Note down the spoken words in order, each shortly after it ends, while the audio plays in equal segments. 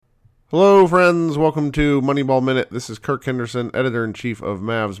Hello, friends. Welcome to Moneyball Minute. This is Kirk Henderson, editor-in-chief of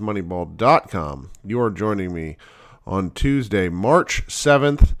MavsMoneyball.com. You are joining me on Tuesday, March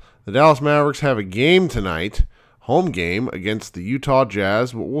 7th. The Dallas Mavericks have a game tonight, home game against the Utah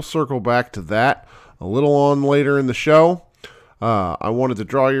Jazz, but we'll circle back to that a little on later in the show. I wanted to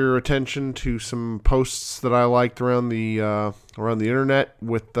draw your attention to some posts that I liked around the internet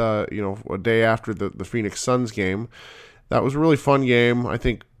with a day after the Phoenix Suns game. That was a really fun game. I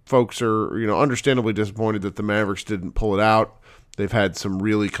think folks are, understandably disappointed that the Mavericks didn't pull it out. They've had some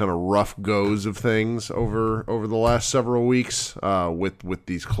really kind of rough goes of things over the last several weeks with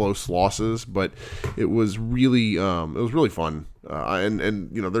these close losses, but it was really fun. And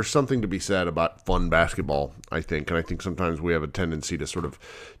there's something to be said about fun basketball, I think, and I think sometimes we have a tendency to sort of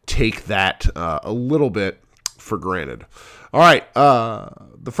take that a little bit for granted. All right,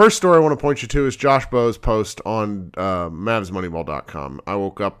 the first story I want to point you to is Josh Bowe's post on MavsMoneyball.com. I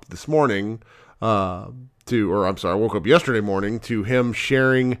woke up this morning I woke up yesterday morning to him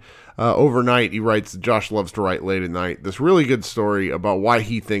sharing overnight. He writes, Josh loves to write late at night, this really good story about why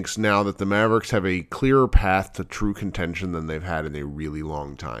he thinks now that the Mavericks have a clearer path to true contention than they've had in a really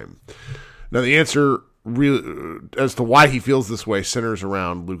long time. Now, the answer as to why he feels this way centers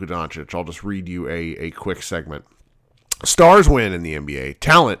around Luka Doncic. I'll just read you a quick segment. Stars win in the NBA.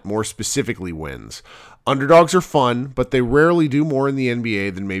 Talent, more specifically, wins. Underdogs are fun, but they rarely do more in the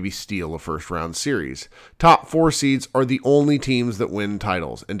NBA than maybe steal a first-round series. Top 4 seeds are the only teams that win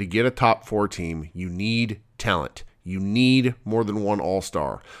titles, and to get a top 4 team, you need talent. You need more than one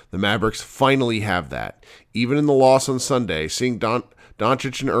all-star. The Mavericks finally have that. Even in the loss on Sunday, seeing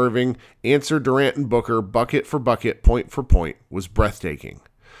Doncic and Irving answer Durant and Booker bucket for bucket, point for point, was breathtaking.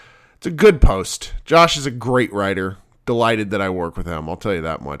 It's a good post. Josh is a great writer. Delighted that I work with him, I'll tell you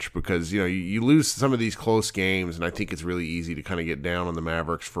that much, because you lose some of these close games, and I think it's really easy to kind of get down on the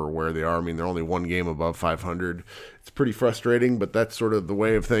Mavericks for where they are. I mean, they're only one game above 500. It's pretty frustrating, but that's sort of the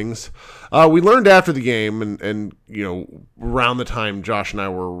way of things. We learned after the game, and around the time Josh and I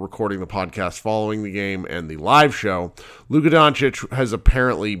were recording the podcast following the game and the live show, Luka Doncic has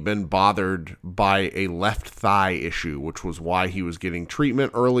apparently been bothered by a left thigh issue, which was why he was getting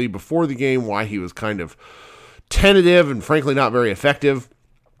treatment early before the game, why he was kind of tentative and frankly not very effective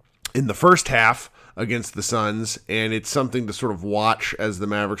in the first half against the Suns, and it's something to sort of watch as the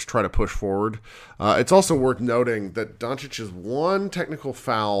Mavericks try to push forward. It's also worth noting that Doncic is one technical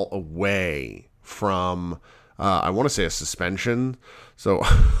foul away from, I want to say, a suspension. So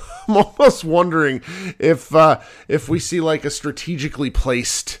I'm almost wondering if we see like a strategically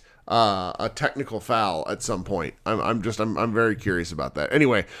placed a technical foul at some point. I'm very curious about that.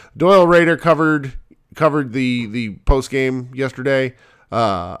 Anyway, Doyle Rader covered the post game yesterday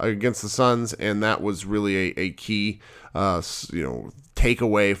against the Suns, and that was really a key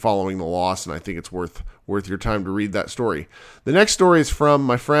takeaway following the loss, and I think it's worth your time to read that story. The next story is from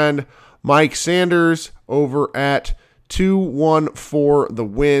my friend Mike Sanders over at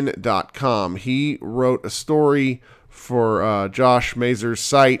 214thewin.com. He wrote a story for Josh Mazur's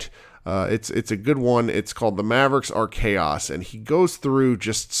site. It's a good one. It's called "The Mavericks Are Chaos," and he goes through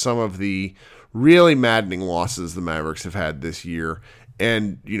just some of the really maddening losses the Mavericks have had this year.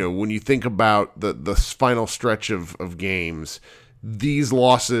 And, when you think about the final stretch of games, these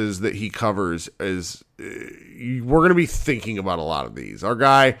losses that he covers we're going to be thinking about a lot of these. Our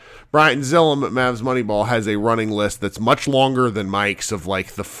guy, Brian Zillum at Mavs Moneyball, has a running list that's much longer than Mike's of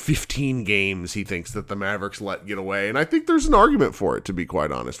like the 15 games he thinks that the Mavericks let get away. And I think there's an argument for it, to be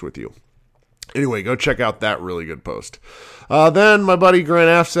quite honest with you. Anyway, go check out that really good post. Then my buddy Grant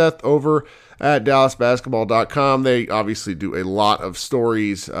Afseth over at DallasBasketball.com. They obviously do a lot of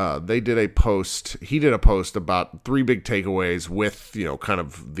stories. He did a post about 3 big takeaways with, kind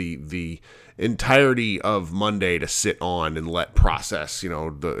of the entirety of Monday to sit on and let process,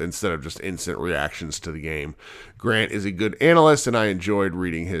 instead of just instant reactions to the game. Grant is a good analyst, and I enjoyed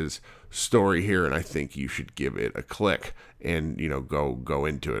reading his story here, and I think you should give it a click and go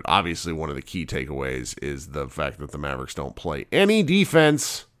into it. Obviously, one of the key takeaways is the fact that the Mavericks don't play any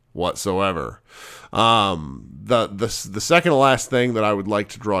defense whatsoever. The second to last thing that I would like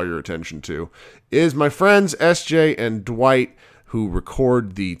to draw your attention to is my friends SJ and Dwight, who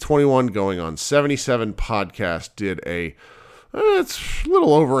record the 21 going on 77 podcast, did it's a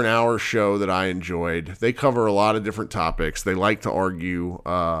little over an hour show that I enjoyed. They cover a lot of different topics. They like to argue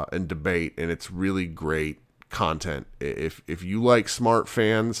and debate, and it's really great content. If you like smart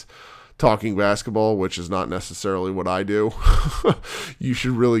fans talking basketball, which is not necessarily what I do, you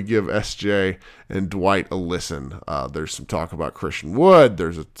should really give SJ and Dwight a listen. There's some talk about Christian Wood.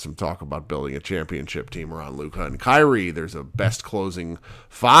 There's some talk about building a championship team around Luka and Kyrie. There's a best closing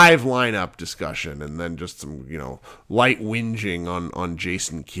 5 lineup discussion, and then just some, light whinging on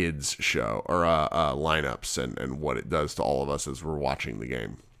Jason Kidd's show or lineups and what it does to all of us as we're watching the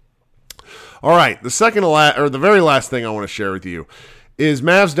game. All right, the very last thing I want to share with you is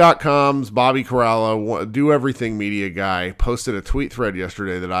Mavs.com's Bobby Corralo, Do Everything Media guy, posted a tweet thread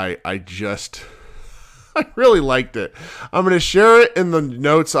yesterday that I really liked it. I'm going to share it in the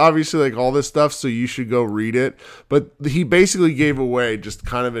notes, obviously, like all this stuff, so you should go read it. But he basically gave away just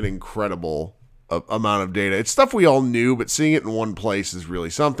kind of an incredible amount of data. It's stuff we all knew, but seeing it in one place is really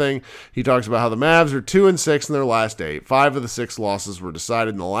something. He talks about how the Mavs are 2-6 in their last 8. 5 of the 6 losses were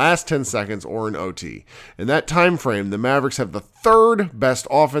decided in the last 10 seconds or in OT. In that time frame, the Mavericks have the 3rd best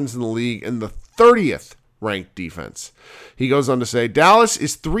offense in the league and the 30th ranked defense. He goes on to say, Dallas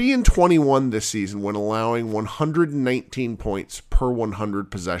is 3-21 this season when allowing 119 points per 100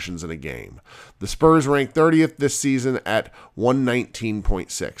 possessions in a game. The Spurs rank 30th this season at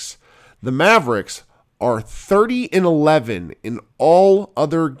 119.6. The Mavericks are 30-11 in all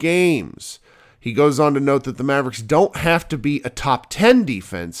other games. He goes on to note that the Mavericks don't have to be a top 10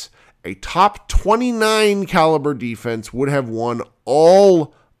 defense. A top 29 caliber defense would have won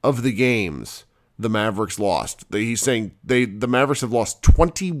all of the games the Mavericks lost. He's saying the Mavericks have lost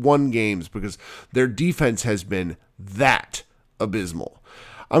 21 games because their defense has been that abysmal.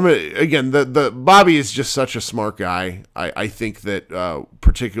 The Bobby is just such a smart guy. I think that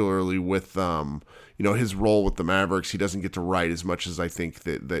particularly with his role with the Mavericks, he doesn't get to write as much as I think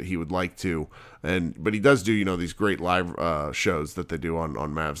that he would like to. But he does do these great live shows that they do on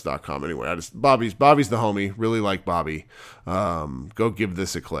Mavs.com. Anyway, Bobby's the homie. Really like Bobby. Go give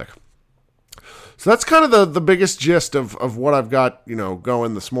this a click. So that's kind of the biggest gist of what I've got,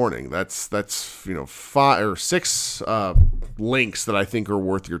 going this morning. That's 5 or 6 links that I think are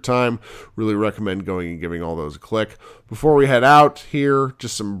worth your time. Really recommend going and giving all those a click. Before we head out here,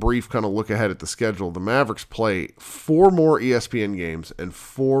 just some brief kind of look ahead at the schedule. The Mavericks play 4 more ESPN games and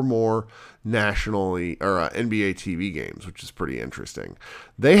 4 more nationally or NBA TV games, which is pretty interesting.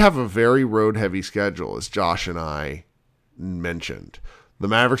 They have a very road-heavy schedule, as Josh and I mentioned. The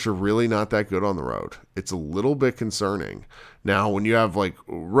Mavericks are really not that good on the road. It's a little bit concerning. Now, when you have like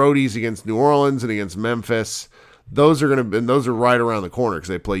roadies against New Orleans and against Memphis, those are right around the corner because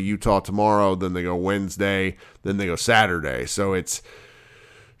they play Utah tomorrow, then they go Wednesday, then they go Saturday. So it's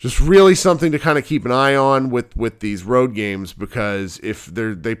just really something to kind of keep an eye on with these road games, because if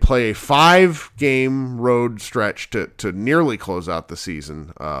they play a 5-game road stretch to nearly close out the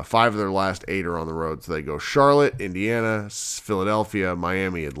season, 5 of their last 8 are on the road. So they go Charlotte, Indiana, Philadelphia,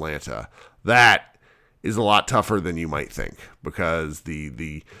 Miami, Atlanta. That is a lot tougher than you might think, because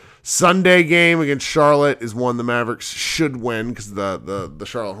the Sunday game against Charlotte is one the Mavericks should win because the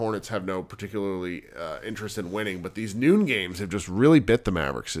Charlotte Hornets have no particularly interest in winning. But these noon games have just really bit the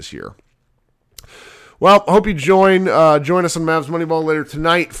Mavericks this year. Well, I hope you join us on Mavs Moneyball later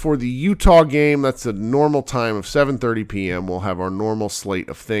tonight for the Utah game. That's a normal time of 7:30 p.m. We'll have our normal slate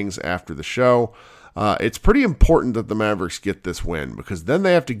of things after the show. It's pretty important that the Mavericks get this win, because then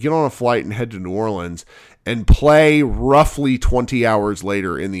they have to get on a flight and head to New Orleans and play roughly 20 hours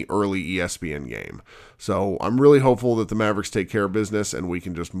later in the early ESPN game. So I'm really hopeful that the Mavericks take care of business and we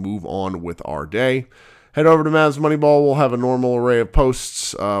can just move on with our day. Head over to Mavs Moneyball. We'll have a normal array of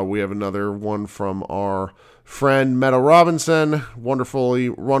posts. We have another one from our friend Meta Robinson,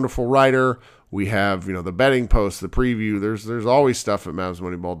 wonderful writer. We have, the betting post, the preview. There's always stuff at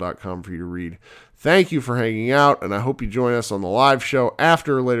MavsMoneyball.com for you to read. Thank you for hanging out, and I hope you join us on the live show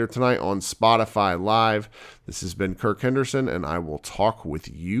later tonight on Spotify Live. This has been Kirk Henderson, and I will talk with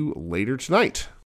you later tonight.